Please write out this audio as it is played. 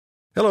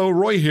Hello,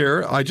 Roy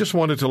here. I just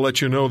wanted to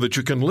let you know that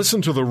you can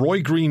listen to The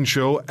Roy Green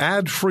Show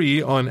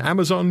ad-free on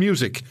Amazon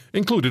Music,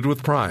 included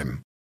with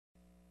Prime.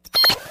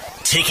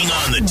 Taking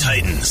on the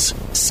Titans,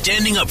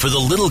 standing up for the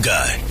little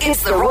guy.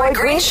 It's The Roy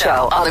Green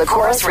Show on the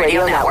Chorus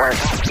Radio Network.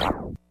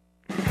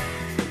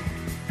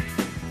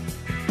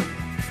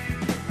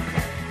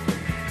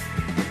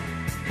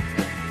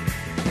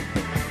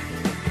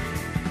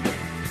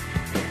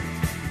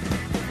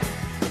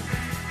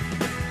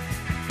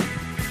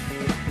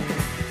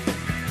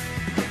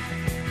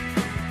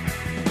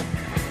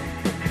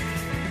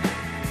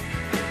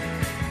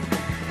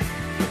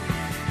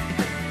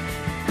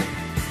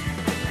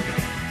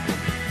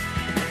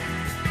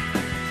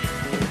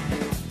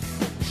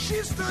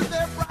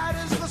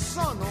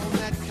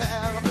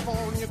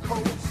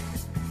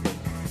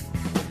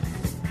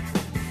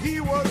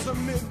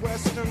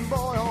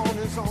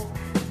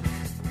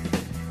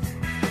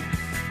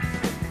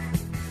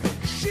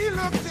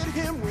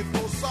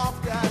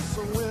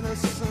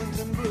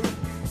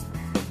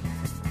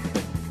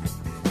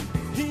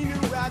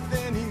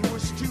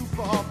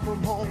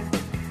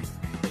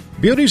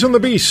 Beauties and the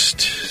Beast,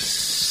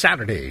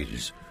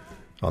 Saturdays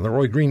on the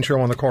Roy Green Show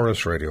on the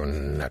Chorus Radio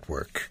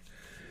Network.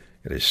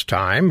 It is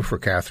time for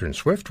Catherine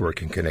Swift,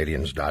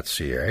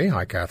 WorkingCanadians.ca.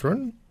 Hi,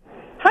 Catherine.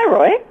 Hi,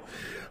 Roy.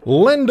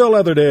 Linda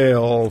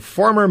Leatherdale,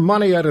 former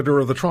money editor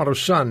of the Toronto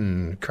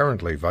Sun,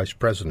 currently vice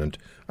president.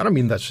 I don't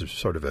mean that's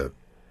sort of a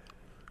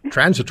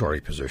transitory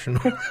position.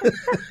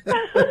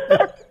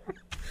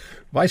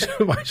 Vice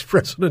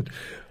president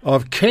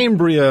of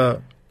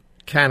Cambria,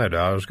 Canada.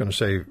 I was going to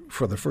say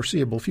for the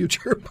foreseeable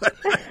future, but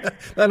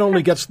that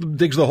only digs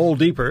the hole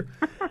deeper.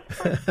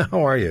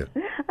 How are you?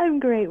 I'm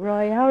great,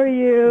 Roy. How are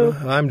you?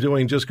 I'm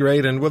doing just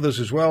great. And with us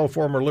as well,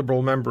 former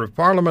Liberal Member of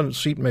Parliament,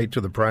 seatmate to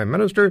the Prime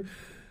Minister,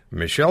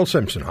 Michelle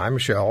Simpson. Hi,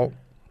 Michelle.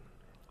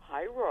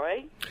 Hi,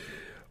 Roy.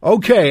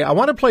 Okay, I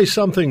want to play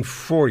something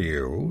for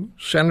you.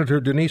 Senator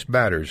Denise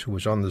Batters, who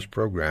was on this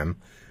program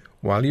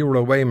while you were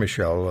away,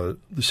 Michelle,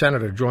 the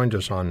senator joined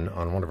us on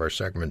one of our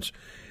segments.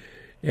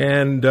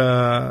 And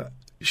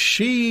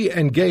she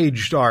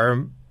engaged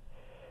our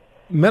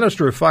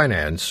Minister of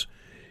Finance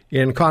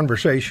in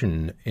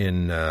conversation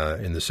in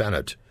the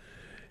Senate.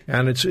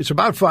 And it's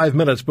about 5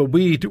 minutes, but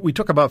we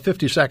took about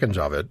 50 seconds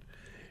of it.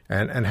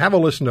 And have a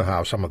listen to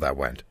how some of that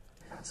went.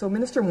 So,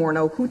 Minister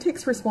Morneau, who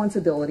takes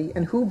responsibility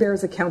and who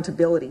bears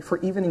accountability for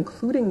even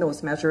including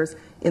those measures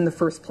in the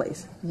first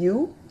place?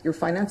 You, your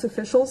finance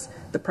officials,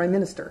 the Prime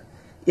Minister.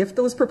 If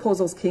those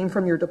proposals came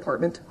from your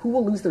department, who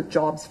will lose their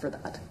jobs for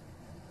that?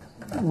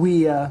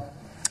 We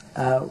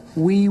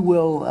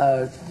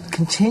will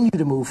continue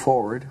to move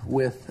forward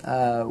with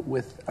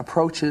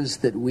approaches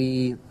that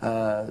we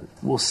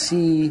will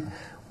see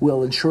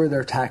will ensure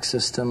their tax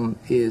system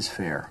is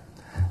fair.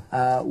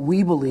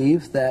 We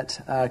believe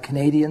that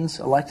Canadians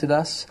elected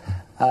us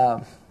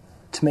to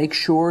make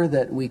sure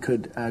that we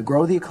could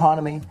grow the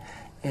economy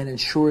and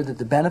ensure that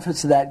the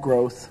benefits of that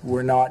growth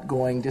were not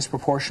going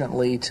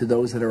disproportionately to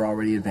those that are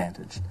already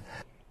advantaged.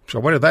 So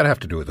what did that have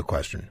to do with the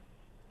question?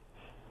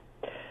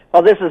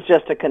 Well, this is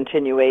just a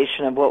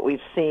continuation of what we've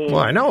seen.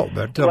 Well, I know,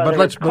 but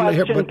let's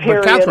question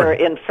period Catherine, or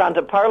in front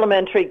of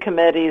parliamentary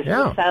committees,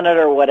 yeah. The Senate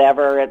or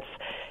whatever.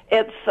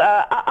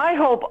 I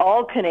hope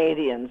all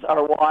Canadians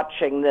are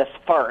watching this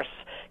farce,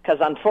 because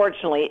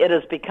unfortunately it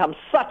has become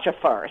such a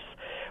farce,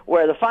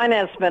 where the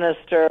finance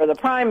minister, the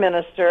prime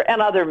minister,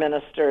 and other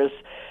ministers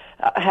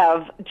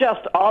have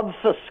just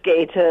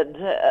obfuscated,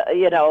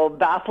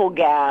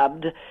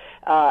 baffle-gabbed.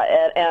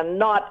 And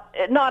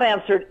not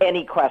answered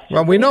any question.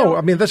 Well, we know.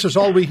 I mean, this is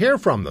all we hear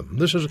from them.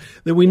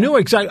 We knew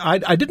exactly.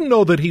 I didn't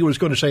know that he was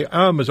going to say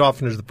as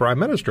often as the Prime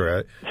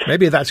Minister.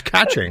 Maybe that's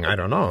catching. I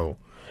don't know.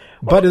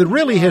 But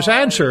his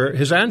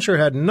answer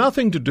had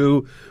nothing to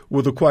do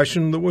with the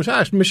question that was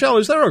asked. Michelle,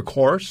 is there a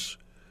course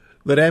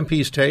that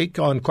MPs take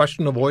on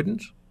question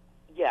avoidance?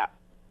 Yeah,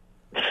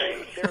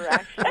 there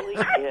actually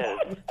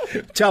is.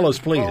 Tell us,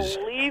 please.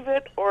 Believe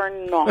it or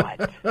not,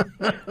 and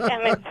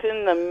it's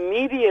in the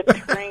media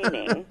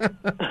training,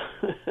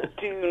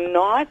 do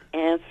not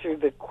answer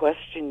the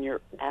question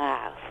you're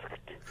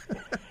asked.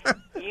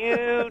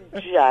 You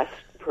just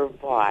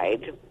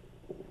provide,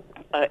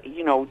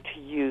 to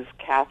use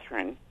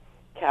Catherine's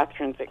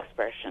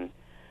expression,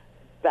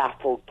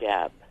 baffle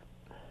gab.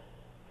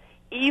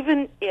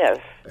 Even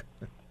if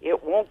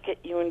it won't get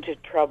you into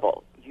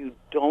trouble, you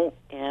don't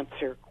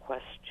answer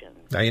questions.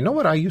 Now, you know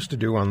what I used to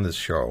do on this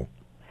show?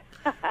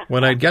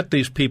 When I'd get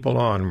these people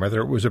on,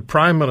 whether it was a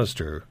prime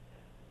minister,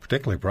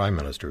 particularly prime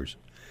ministers,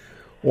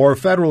 or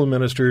federal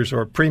ministers,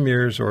 or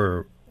premiers,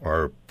 or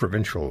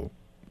provincial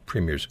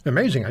premiers.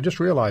 Amazing. I just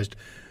realized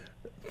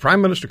Prime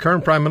Minister,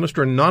 current Prime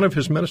Minister, and none of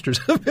his ministers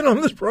have been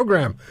on this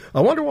program.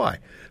 I wonder why.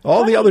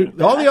 All the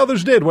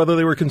others did, whether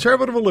they were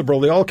conservative or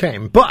liberal, they all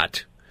came.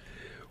 But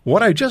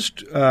what I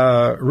just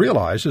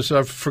realized is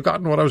I've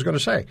forgotten what I was going to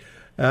say.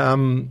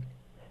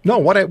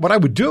 What I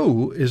would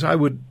do is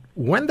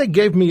when they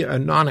gave me a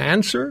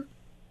non-answer,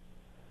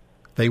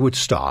 they would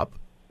stop,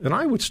 and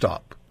I would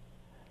stop.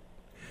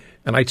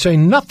 And I'd say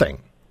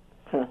nothing.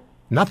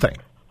 Nothing.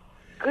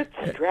 good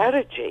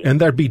strategy.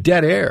 And there'd be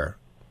dead air.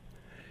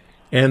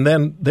 And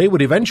then they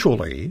would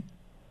eventually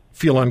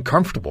feel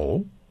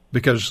uncomfortable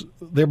because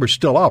they were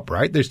still up,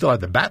 right? They still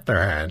had the bat in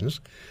their hands.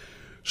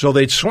 So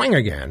they'd swing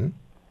again,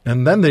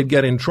 and then they'd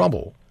get in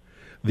trouble.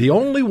 The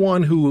only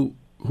one who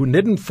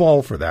didn't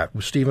fall for that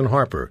was Stephen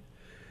Harper.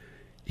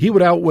 He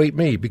would outweight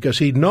me because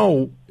he'd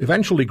know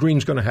eventually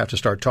Green's going to have to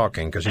start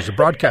talking because he's a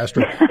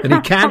broadcaster and he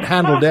can't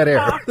handle dead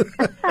air.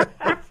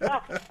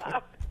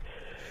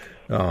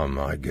 Oh,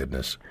 my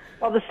goodness.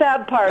 Well, the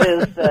sad part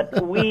is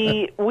that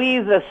we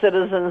the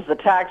citizens, the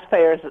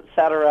taxpayers, et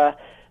cetera,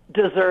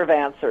 deserve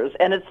answers.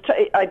 And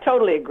I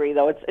totally agree,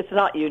 though. It's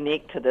not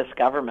unique to this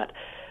government.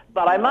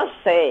 But I must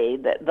say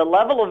that the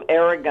level of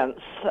arrogance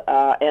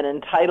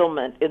and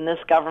entitlement in this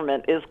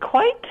government is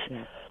quite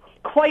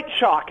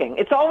shocking.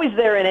 It's always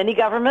there in any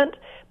government,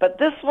 but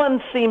this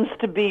one seems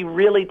to be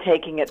really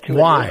taking it to a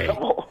new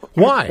level.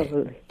 Why?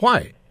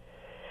 Why?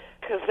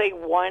 Because they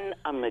won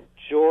a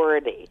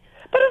majority.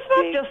 But it's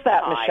not just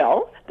that,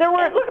 Michelle. There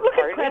were look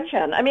at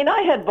Chrétien. I mean,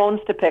 I had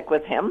bones to pick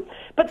with him,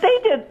 but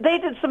they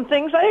did some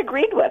things I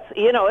agreed with.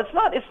 You know, it's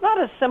not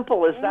as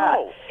simple as that.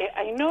 No,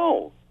 I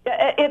know.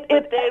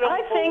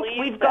 I think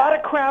we've got a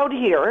crowd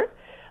here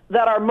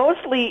that are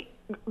mostly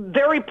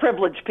very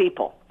privileged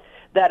people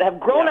that have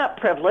grown up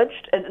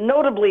privileged, and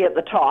notably at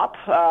the top.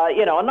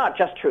 You know, not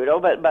just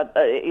Trudeau, but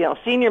you know,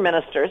 senior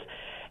ministers,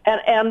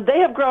 and they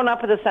have grown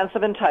up with a sense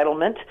of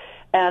entitlement.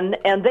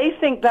 And they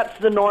think that's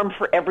the norm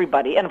for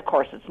everybody, and of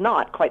course it's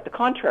not, quite the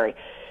contrary.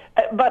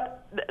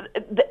 But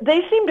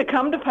they seem to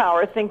come to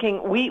power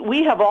thinking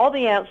we have all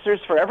the answers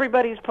for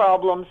everybody's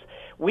problems.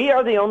 We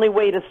are the only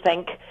way to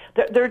think.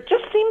 There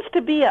just seems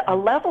to be a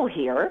level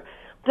here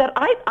that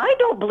I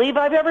don't believe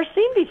I've ever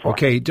seen before.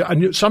 Okay,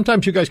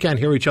 sometimes you guys can't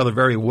hear each other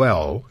very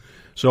well.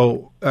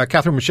 So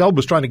Catherine, Michelle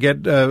was trying to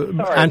get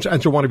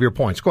answer one of your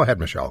points. Go ahead,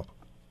 Michelle.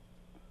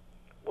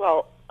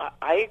 Well,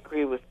 I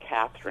agree with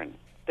Catherine.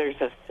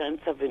 There's a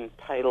sense of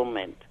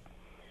entitlement,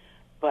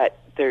 but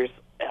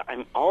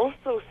I'm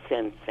also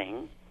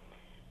sensing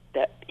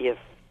that if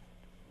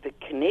the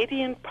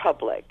Canadian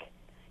public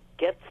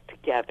gets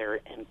together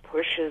and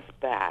pushes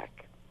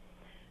back,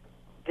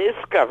 this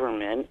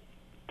government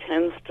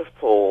tends to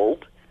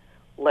fold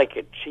like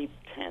a cheap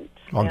tent.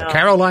 On the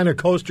Carolina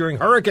coast during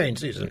hurricane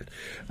season.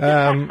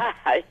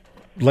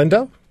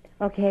 Linda?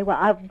 Okay,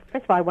 well,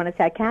 first of all, I want to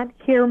say I can't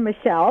hear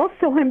Michelle,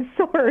 so I'm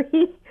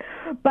sorry.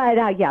 But,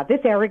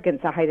 this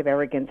arrogance, the height of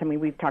arrogance, I mean,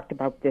 we've talked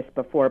about this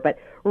before, but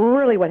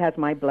really what has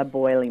my blood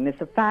boiling is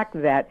the fact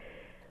that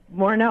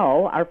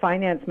Morneau, our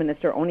finance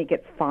minister, only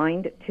gets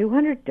fined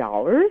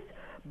 $200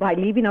 by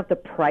leaving out the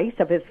price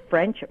of his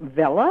French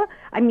villa.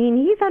 I mean,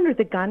 he's under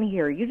the gun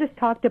here. You just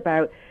talked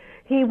about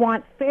he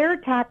wants fair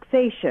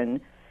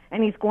taxation,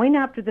 and he's going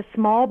after the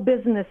small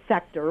business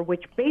sector,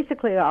 which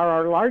basically are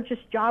our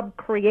largest job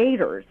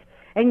creators.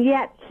 And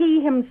yet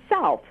he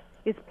himself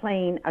is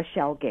playing a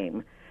shell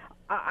game.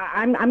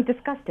 I'm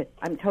disgusted.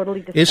 I'm totally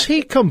disgusted. Is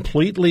he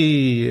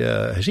completely,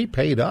 has he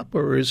paid up,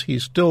 or is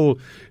it still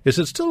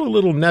a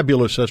little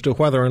nebulous as to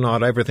whether or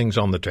not everything's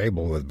on the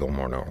table with Bill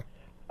Morneau?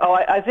 Oh,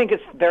 I think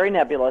it's very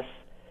nebulous.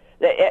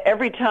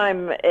 Every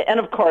time, and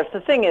of course, the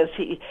thing is,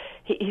 he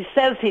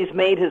says he's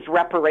made his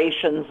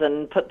reparations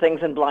and put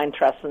things in blind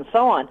trust and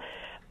so on.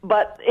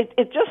 But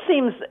it just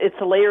seems it's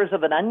the layers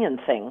of an onion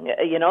thing.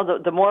 You know,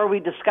 the more we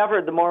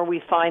discover, the more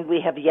we find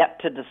we have yet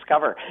to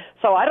discover.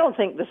 So I don't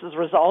think this is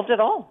resolved at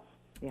all.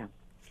 Yeah,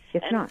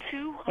 it's not.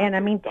 And I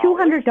mean,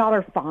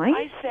 $200 fine?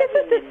 This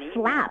is a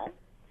slap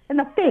in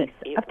the face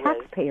of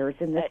taxpayers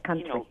in this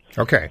country.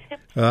 Okay.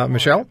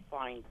 Michelle?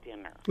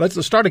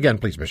 Let's start again,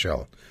 please,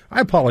 Michelle.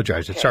 I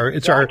apologize. Okay.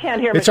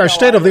 It's our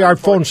state-of-the-art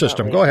phone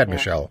system. Go ahead,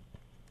 Michelle.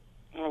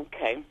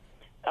 Okay.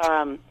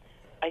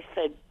 I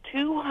said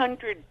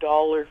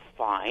 $200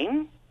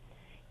 fine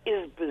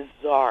is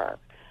bizarre.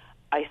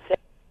 I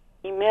sent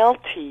an email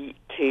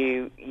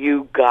to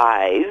you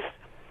guys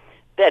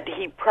that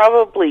he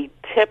probably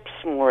tips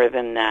more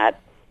than that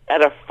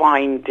at a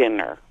fine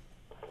dinner.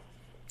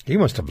 He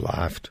must have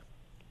laughed.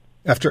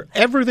 After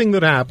everything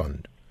that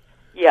happened,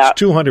 it's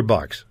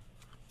 $200.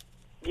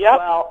 Yep.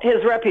 Well,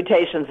 his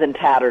reputation's in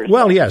tatters.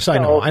 Well, yes, I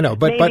know.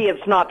 But maybe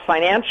it's not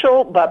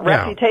financial, but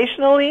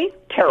reputationally,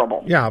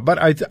 terrible. Yeah, but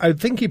I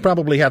think he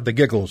probably had the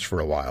giggles for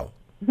a while.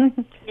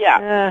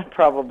 Yeah.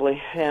 Probably,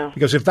 yeah.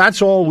 Because if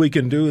that's all we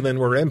can do, then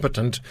we're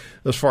impotent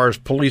as far as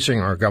policing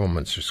our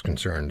governments is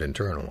concerned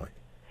internally.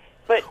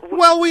 But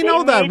we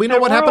know that. We know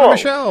what happened to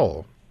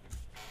Michelle.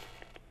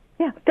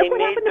 Yeah, they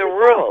made the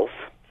rules.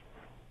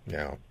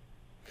 Yeah.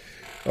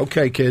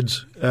 Okay,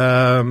 kids.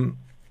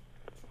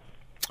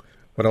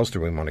 What else do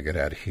we want to get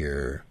at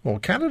here? Well,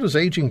 Canada's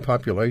aging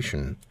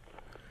population.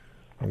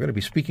 I'm going to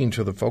be speaking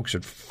to the folks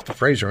at the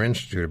Fraser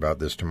Institute about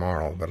this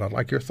tomorrow, but I'd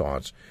like your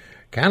thoughts.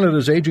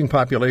 Canada's aging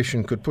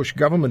population could push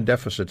government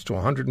deficits to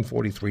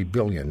 $143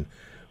 billion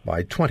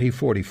by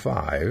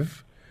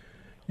 2045.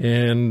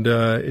 And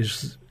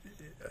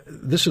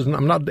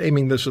I'm not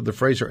aiming this at the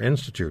Fraser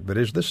Institute, but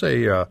is this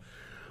a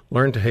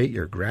learn to hate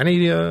your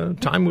granny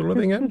time we're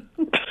living in?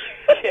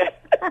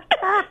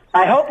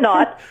 I hope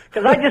not,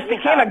 because I just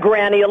became a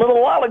granny a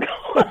little while ago.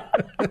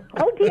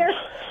 Oh, dear.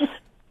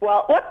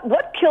 Well,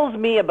 what kills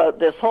me about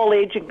this whole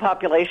aging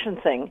population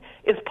thing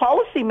is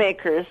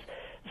policymakers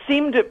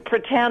seem to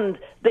pretend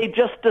they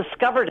just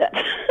discovered it.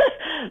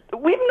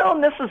 We've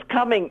known this is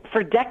coming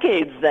for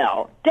decades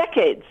now.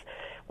 Decades.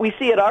 We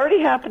see it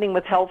already happening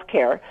with health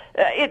care.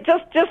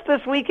 Just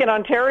this week in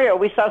Ontario,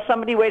 we saw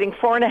somebody waiting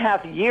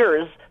 4.5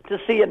 years to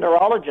see a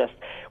neurologist.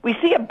 We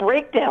see a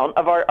breakdown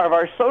of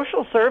our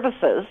social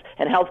services,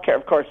 and healthcare,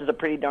 of course, is a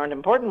pretty darn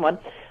important one,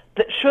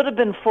 that should have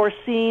been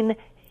foreseen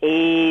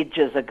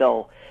ages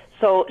ago.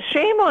 So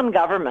shame on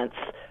governments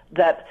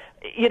that,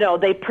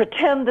 they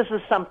pretend this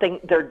is something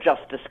they're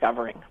just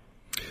discovering.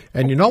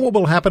 And you know what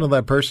will happen to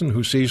that person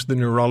who sees the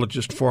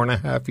neurologist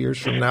 4.5 years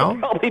from now? They'll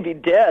probably be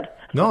dead.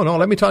 No,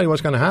 let me tell you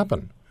what's going to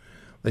happen.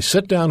 They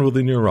sit down with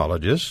the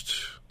neurologist,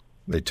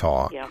 they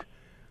talk,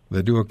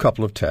 they do a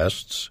couple of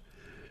tests,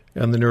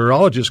 and the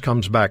neurologist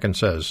comes back and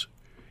says,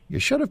 "You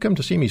should have come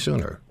to see me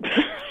sooner."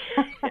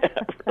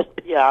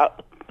 Yeah.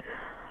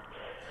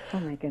 Oh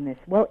my goodness!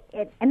 Well,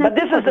 but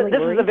this is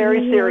a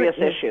very serious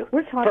issue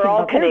for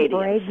all Canadians.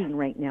 We're bragging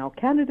right now.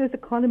 Canada's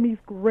economy is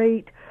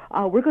great.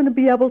 We're going to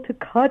be able to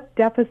cut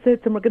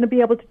deficits, and we're going to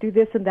be able to do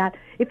this and that.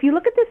 If you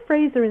look at this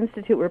Fraser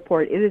Institute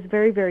report, it is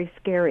very, very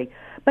scary.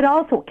 But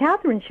also,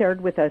 Catherine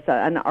shared with us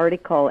an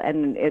article,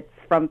 and it's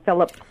from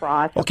Philip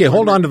Cross. Okay,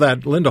 hold on to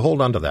that, Linda.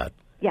 Hold on to that.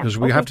 Yeah, because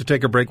we have to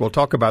take a break. We'll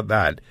talk about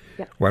that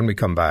when we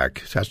come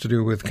back. It has to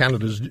do with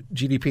Canada's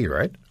GDP,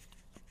 right?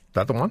 Is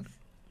that the one?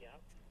 Yeah.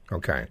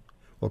 Okay.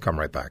 We'll come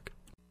right back.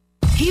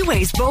 He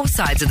weighs both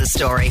sides of the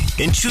story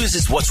and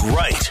chooses what's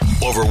right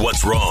over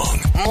what's wrong.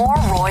 More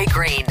Roy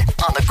Green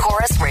on the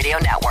Chorus Radio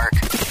Network.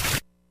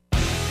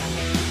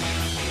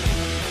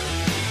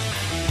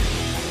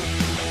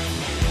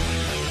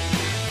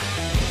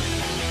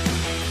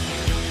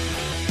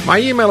 My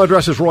email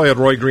address is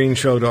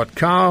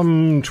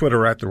roy@roygreenshow.com,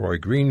 Twitter @The Roy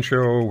Green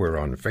Show. We're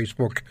on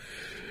Facebook.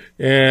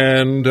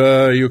 And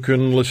you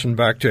can listen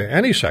back to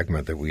any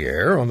segment that we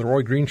air on the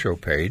Roy Green Show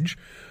page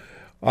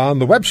on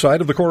the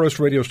website of the Chorus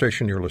radio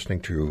station you're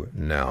listening to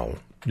now.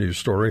 News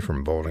story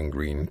from Bowling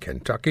Green,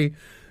 Kentucky.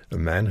 A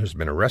man has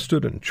been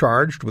arrested and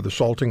charged with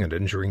assaulting and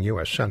injuring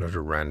U.S.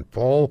 Senator Rand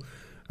Paul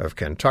of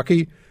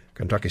Kentucky.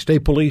 Kentucky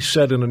State Police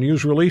said in a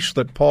news release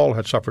that Paul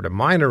had suffered a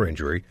minor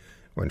injury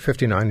when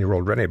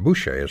 59-year-old Rene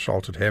Boucher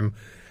assaulted him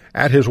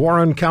at his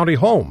Warren County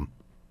home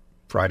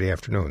Friday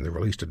afternoon. The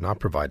release did not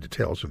provide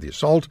details of the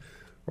assault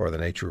or the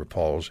nature of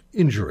Paul's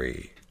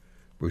injury.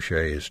 Boucher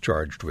is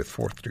charged with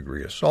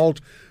fourth-degree assault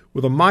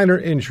with a minor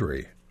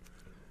injury.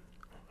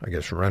 I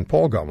guess Rand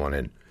Paul got one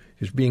in.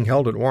 He's being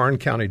held at Warren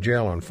County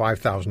Jail on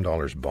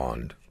 $5,000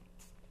 bond.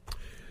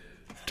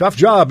 Tough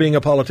job being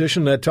a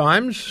politician at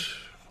times,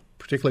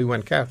 particularly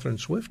when Catherine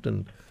Swift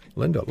and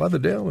Linda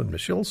Leatherdale and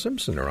Michelle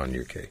Simpson are on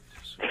your case.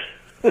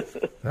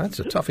 That's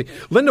a toughie.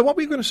 Linda, what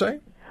were you going to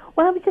say?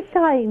 Well, I was just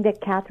saying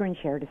that Catherine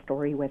shared a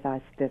story with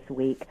us this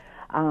week,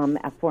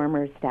 a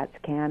former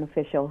StatsCan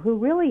official who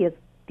really is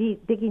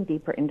digging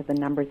deeper into the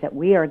numbers that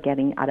we are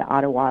getting out of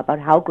Ottawa about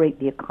how great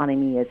the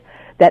economy is,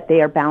 that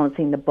they are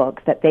balancing the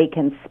books, that they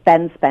can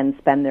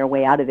spend their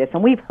way out of this.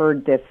 And we've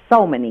heard this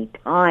so many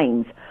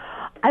times.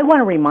 I want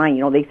to remind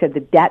you, they said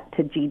the debt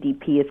to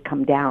GDP has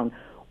come down.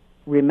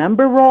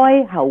 Remember,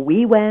 Roy, how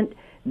we went?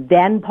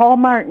 Then Paul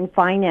Martin,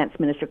 finance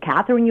minister.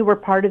 Catherine, you were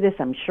part of this,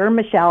 I'm sure,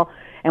 Michelle.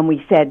 And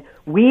we said,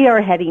 we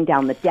are heading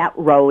down the debt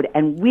road,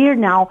 and we're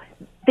now,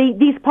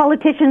 these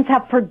politicians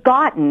have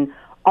forgotten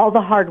all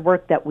the hard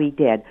work that we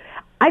did.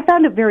 I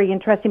found it very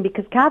interesting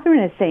because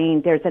Catherine is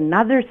saying there's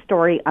another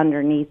story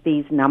underneath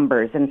these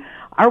numbers. And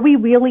are we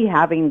really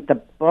having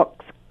the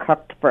books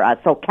cooked for us?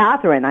 So,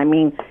 Catherine,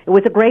 it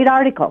was a great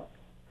article.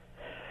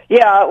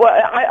 Yeah, well,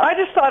 I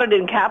just thought it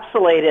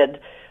encapsulated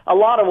a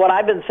lot of what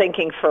I've been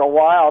thinking for a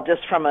while,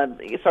 just from a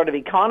sort of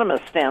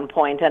economist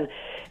standpoint. And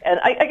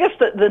I guess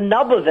the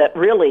nub of it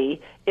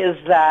really is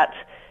that,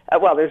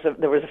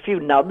 there was a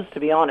few nubs, to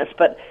be honest,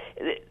 but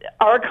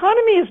our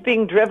economy is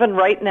being driven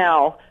right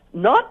now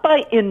not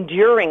by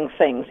enduring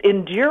things.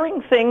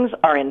 Enduring things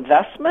are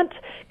investment,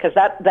 because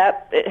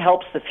that it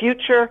helps the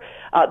future.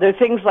 There are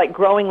things like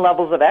growing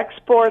levels of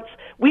exports.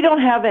 We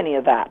don't have any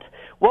of that.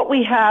 What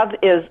we have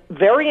is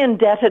very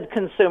indebted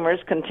consumers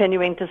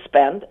continuing to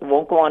spend. It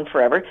won't go on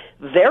forever.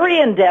 Very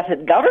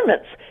indebted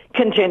governments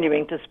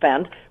continuing to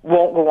spend.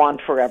 Won't go on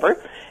forever.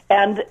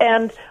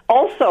 And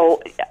also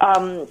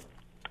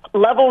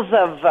levels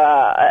of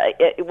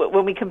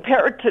when we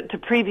compare it to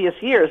previous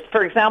years.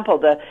 For example,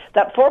 that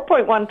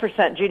 4.1%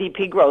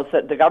 GDP growth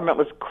that the government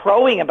was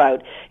crowing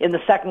about in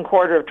the second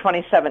quarter of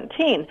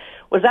 2017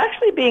 was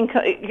actually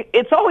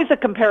it's always a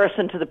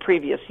comparison to the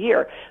previous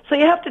year. So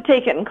you have to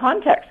take it in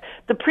context.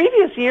 The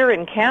previous year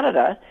in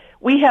Canada,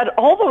 we had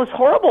all those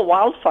horrible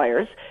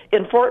wildfires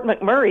in Fort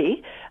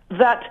McMurray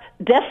that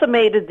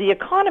decimated the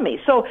economy.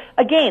 So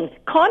again,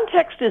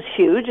 context is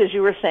huge, as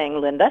you were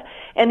saying, Linda.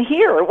 And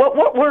here,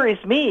 what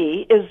worries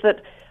me is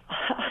that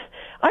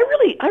I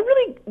really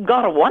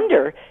got to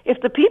wonder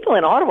if the people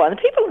in Ottawa and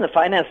the people in the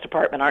finance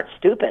department aren't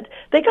stupid.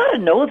 They got to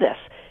know this.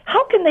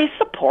 how can they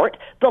support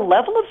the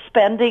level of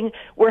spending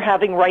we're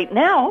having right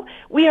now?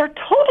 We are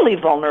totally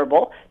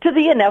vulnerable to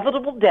the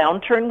inevitable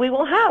downturn we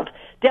will have.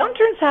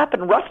 Downturns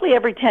happen roughly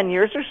every 10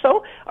 years or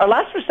so. Our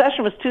last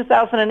recession was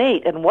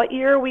 2008. And what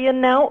year are we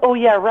in now? Oh,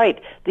 yeah,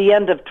 right, the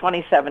end of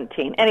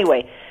 2017.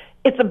 Anyway,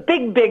 it's a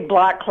big, big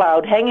black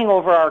cloud hanging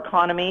over our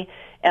economy,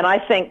 and I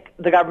think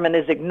the government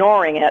is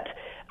ignoring it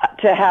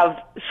to have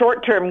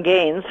short-term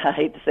gains. I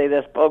hate to say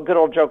this, but good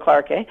old Joe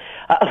Clark, eh?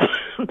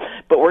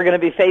 But we're going to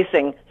be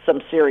facing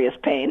some serious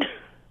pain.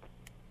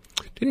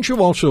 Didn't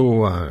you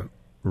also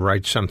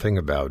write something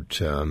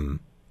about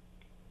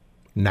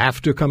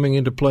NAFTA coming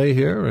into play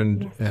here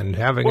and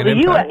having an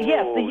impact?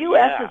 Yes, the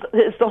U.S.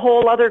 is the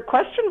whole other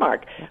question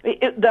mark.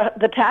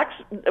 The tax,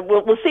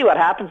 we'll see what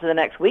happens in the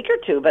next week or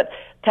two, but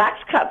tax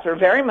cuts are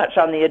very much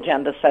on the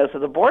agenda south of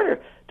the border.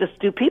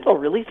 Do people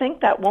really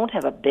think that won't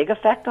have a big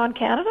effect on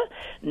Canada?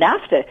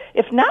 NAFTA,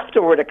 if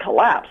NAFTA were to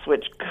collapse,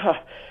 which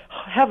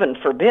heaven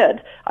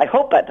forbid, I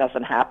hope that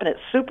doesn't happen. It's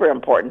super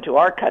important to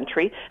our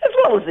country as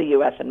well as the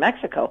U.S. and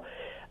Mexico.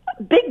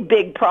 Big,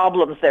 big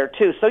problems there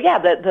too. So yeah,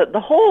 the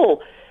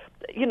whole,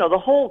 the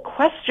whole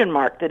question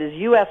mark that is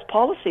U.S.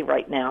 policy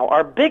right now,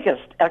 our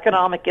biggest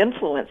economic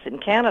influence in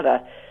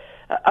Canada,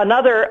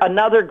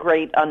 another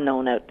great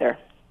unknown out there.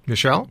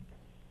 Michelle?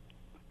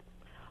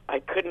 I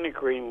couldn't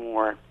agree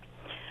more.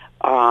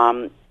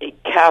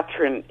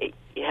 Catherine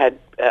had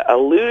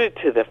alluded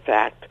to the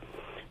fact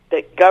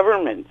that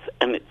governments,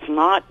 and it's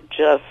not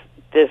just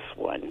this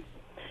one,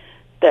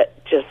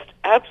 that just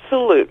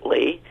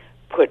absolutely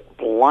put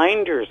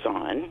blinders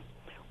on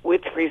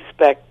with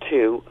respect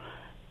to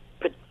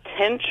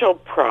potential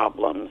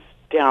problems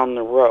down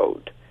the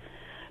road.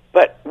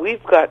 But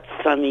we've got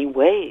sunny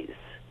ways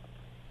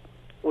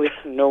with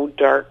no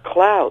dark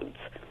clouds.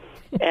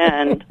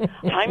 And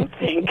I'm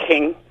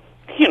thinking,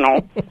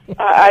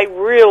 I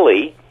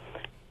really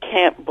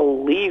can't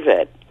believe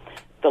it.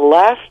 The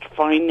last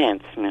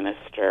finance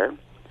minister,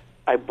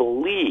 I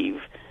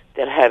believe,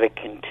 that had a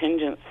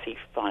contingency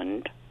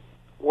fund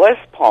was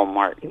Paul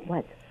Martin. It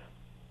was.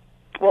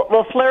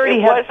 Well, Flaherty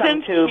had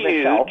some too,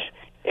 Michelle.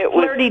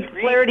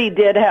 Flaherty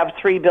did have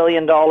 $3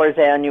 billion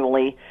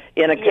annually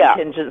in a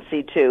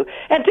contingency too.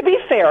 And to be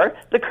fair,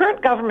 the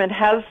current government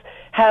has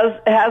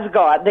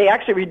got. They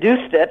actually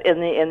reduced it in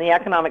the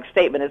economic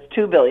statement. It's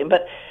 $2 billion,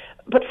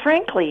 But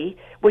frankly,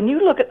 when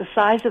you look at the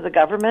size of the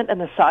government and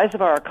the size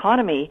of our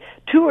economy,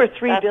 $2 or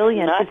 $3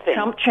 billion is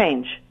chump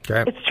change.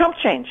 Okay. It's chump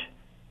change.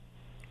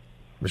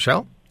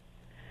 Michelle?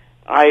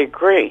 I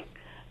agree,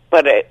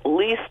 but at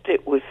least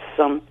it was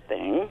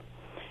something.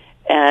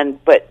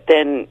 But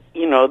then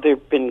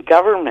there've been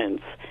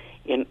governments,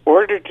 in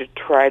order to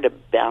try to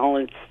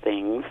balance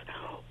things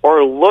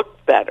or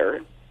look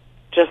better,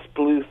 just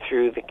blew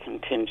through the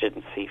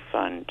contingency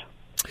fund.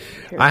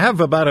 I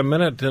have about a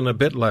minute and a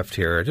bit left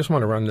here. I just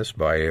want to run this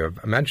by you.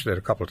 I mentioned it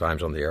a couple of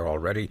times on the air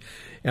already,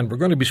 and we're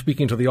going to be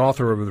speaking to the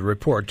author of the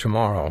report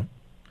tomorrow.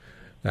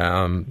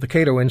 The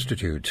Cato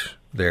Institute,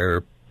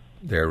 their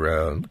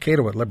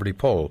Cato at Liberty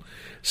poll,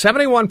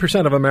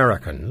 71% of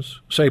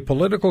Americans say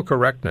political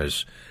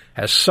correctness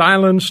has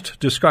silenced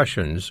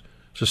discussions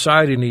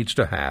society needs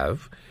to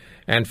have,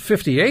 and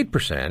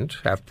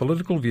 58% have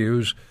political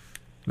views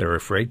they're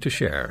afraid to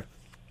share.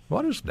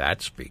 What does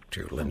that speak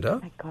to, Linda? Oh,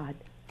 my God.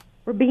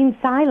 We're being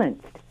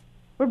silenced.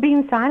 We're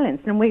being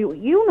silenced. And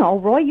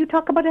Roy, you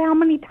talk about it how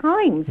many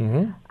times.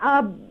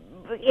 Mm-hmm.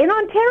 In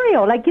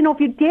Ontario, if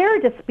you dare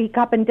to speak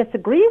up and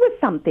disagree with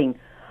something.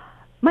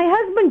 My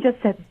husband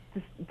just said,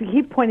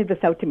 he pointed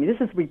this out to me.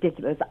 This is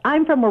ridiculous.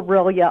 I'm from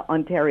Orillia,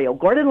 Ontario,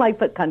 Gordon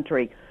Lightfoot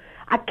country.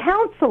 A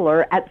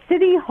councillor at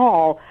City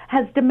Hall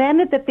has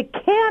demanded that the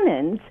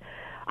cannons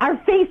are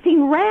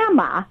facing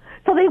Rama,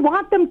 so they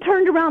want them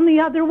turned around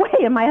the other way.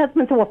 And my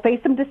husband said, well,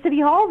 face them to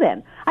City Hall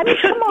then. I mean,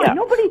 come on,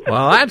 nobody...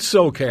 Well, that's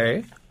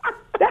okay.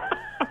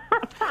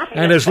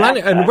 And as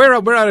Lenny, and we're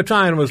out of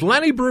time, as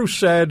Lenny Bruce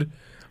said,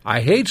 I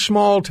hate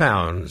small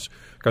towns,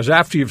 because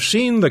after you've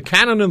seen the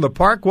cannon in the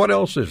park, what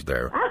else is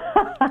there?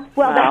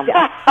 Well,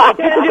 the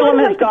pendulum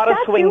has got to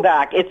swing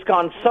back. It's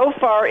gone so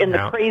far in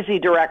the crazy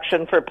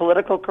direction for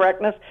political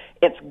correctness,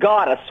 it's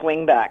got to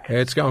swing back.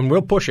 It's gone.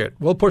 We'll push it.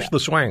 We'll push the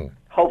swing.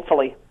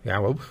 Hopefully. Yeah,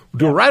 we'll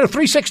do a right of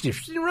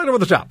 360, right over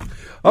the top.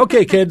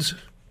 Okay, kids.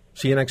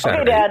 See you next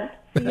Saturday. Okay, Dad.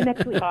 See you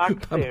next week. Talk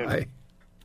soon. Bye-bye.